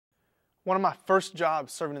One of my first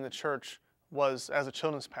jobs serving in the church was as a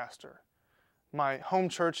children's pastor. My home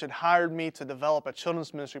church had hired me to develop a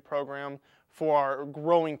children's ministry program for our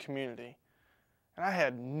growing community. And I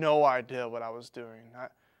had no idea what I was doing.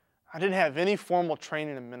 I didn't have any formal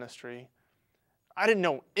training in ministry. I didn't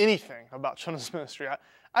know anything about children's ministry. I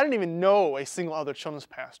didn't even know a single other children's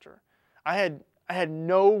pastor. I had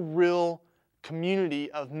no real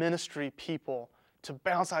community of ministry people to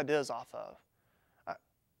bounce ideas off of.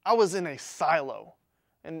 I was in a silo,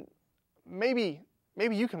 and maybe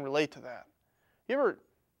you can relate to that. You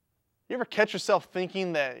ever catch yourself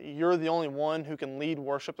thinking that you're the only one who can lead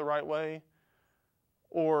worship the right way?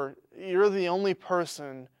 Or you're the only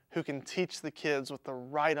person who can teach the kids with the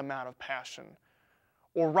right amount of passion?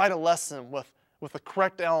 Or write a lesson with the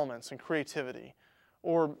correct elements and creativity?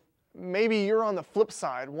 Or maybe you're on the flip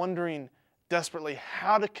side wondering desperately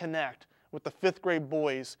how to connect with the 5th grade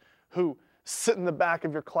boys who sit in the back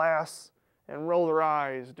of your class and roll their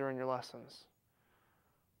eyes during your lessons.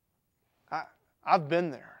 I've been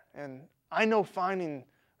there, and I know finding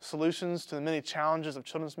solutions to the many challenges of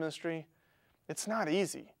children's ministry, it's not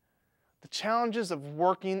easy. The challenges of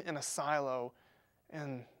working in a silo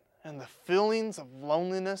and the feelings of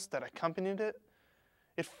loneliness that accompanied it,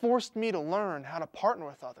 it forced me to learn how to partner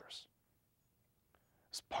with others.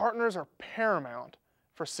 As partners are paramount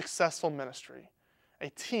for successful ministry. A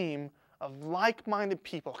team of like-minded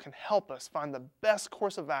people can help us find the best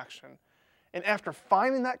course of action. And after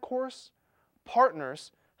finding that course,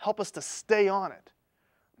 partners help us to stay on it.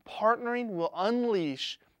 Partnering will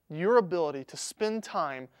unleash your ability to spend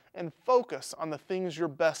time and focus on the things you're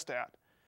best at,